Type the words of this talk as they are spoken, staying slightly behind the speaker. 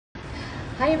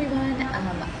Hi everyone,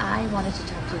 I wanted to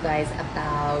talk to you guys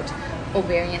about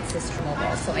ovarian cyst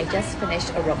removal. So I just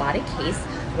finished a robotic case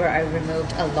where I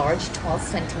removed a large 12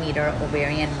 centimeter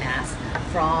ovarian mass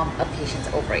from a patient's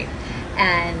ovary.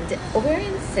 And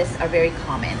ovarian cysts are very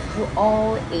common for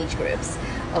all age groups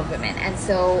of women. And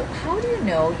so how do you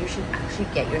know you should actually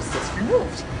get your cyst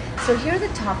removed? So here are the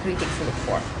top 3 things to look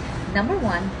for. Number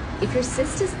 1, if your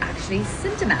cyst is actually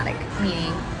symptomatic,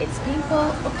 meaning it's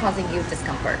painful or causing you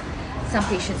discomfort. Some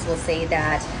patients will say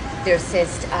that their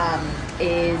cyst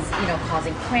is,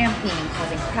 causing cramping,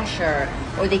 causing pressure,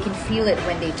 or they can feel it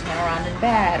when they turn around in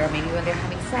bed, or maybe when they're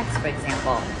having sex, for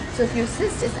example. So if your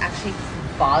cyst is actually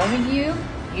bothering you,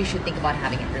 you should think about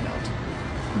having it removed.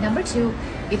 Number 2,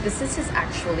 if the cyst is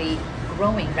actually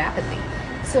growing rapidly.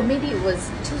 So maybe it was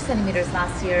 2 centimeters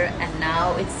last year and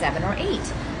now it's 7 or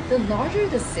 8. The larger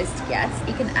the cyst gets,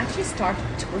 it can actually start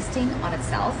twisting on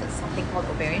itself. It's something called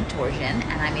ovarian torsion,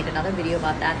 and I made another video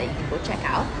about that you can go check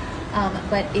out.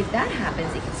 But if that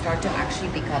happens, it can start to actually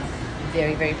become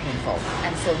very, very painful.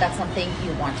 And so that's something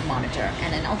you want to monitor.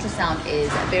 And an ultrasound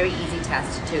is a very easy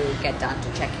test to get done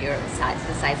to check the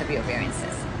size of your ovarian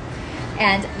cyst.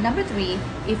 And number 3,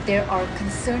 if there are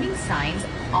concerning signs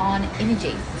on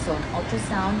imaging, so an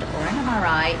ultrasound or an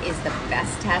MRI is the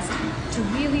best test to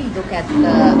really look at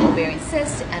the ovarian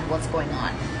cyst and what's going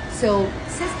on. So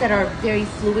cysts that are very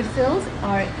fluid filled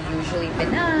are usually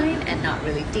benign and not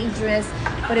really dangerous.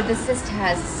 But if the cyst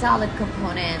has solid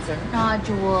components or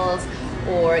nodules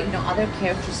or other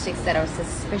characteristics that are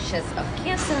suspicious of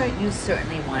cancer, you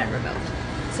certainly want it removed.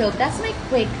 So that's my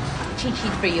quick cheat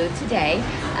sheet for you today.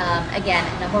 Again,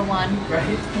 number 1,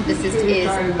 if the cyst is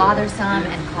bothersome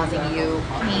and causing you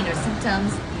pain or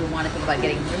symptoms, you want to think about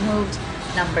getting it removed.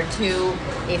 Number 2,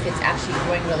 if it's actually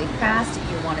growing really fast,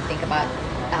 you want to think about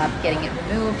getting it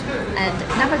removed. And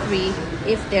number 3,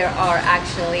 if there are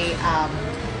actually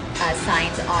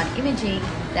signs on imaging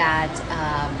that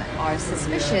are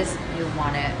suspicious, you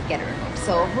want to get it removed.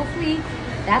 So hopefully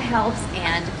that helps,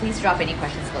 and please drop any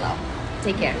questions below.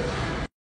 Take care.